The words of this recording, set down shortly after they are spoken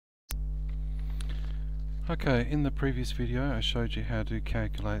Okay, in the previous video I showed you how to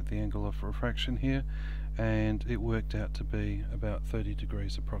calculate the angle of refraction here, and it worked out to be about 30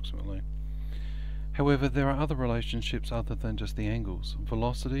 degrees approximately. However, there are other relationships other than just the angles.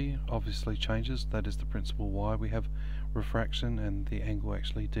 Velocity obviously changes, that is the principle why we have refraction, and the angle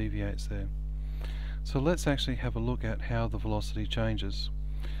actually deviates there. So let's actually have a look at how the velocity changes.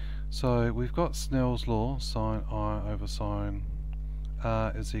 So we've got Snell's law, sine I over sine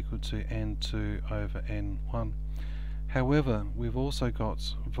r is equal to n2 over n1. However, we've also got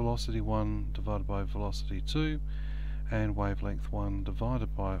velocity 1 divided by velocity 2 and wavelength 1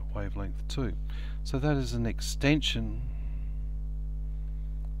 divided by wavelength 2. So that is an extension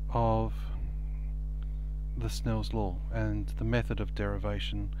of the Snell's law, and the method of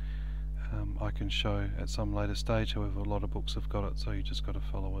derivation I can show at some later stage. However, a lot of books have got it, so you just got to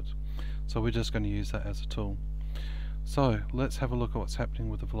follow it. So we're just going to use that as a tool. So let's have a look at what's happening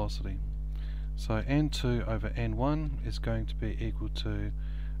with the velocity. So n2 over n1 is going to be equal to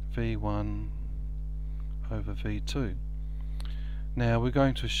v1 over v2. Now we're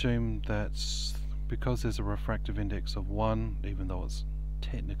going to assume that because there's a refractive index of 1, even though it's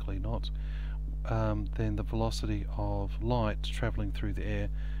technically not, then the velocity of light travelling through the air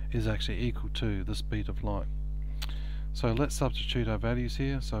is actually equal to the speed of light. So let's substitute our values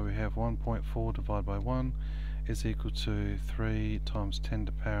here. So we have 1.4 divided by 1 is equal to 3 times 10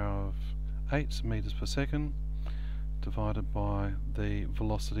 to the power of 8 meters per second divided by the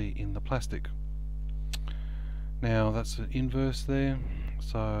velocity in the plastic. Now that's the inverse there,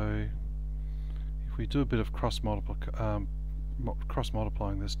 so if we do a bit of cross multiplying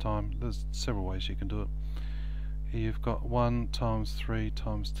this time, there's several ways you can do it. You've got 1 times 3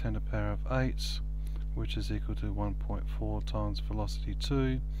 times 10 to the power of 8, which is equal to 1.4 times velocity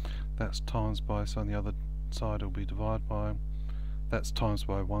 2. That's times by, so on the other side it will be divided by. That's times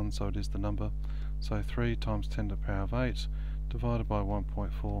by 1, so it is the number. So 3 times 10 to the power of 8 divided by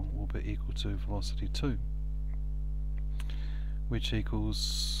 1.4 will be equal to velocity 2, which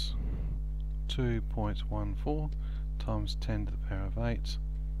equals 2.14 times 10 to the power of 8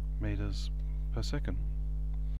 meters per second.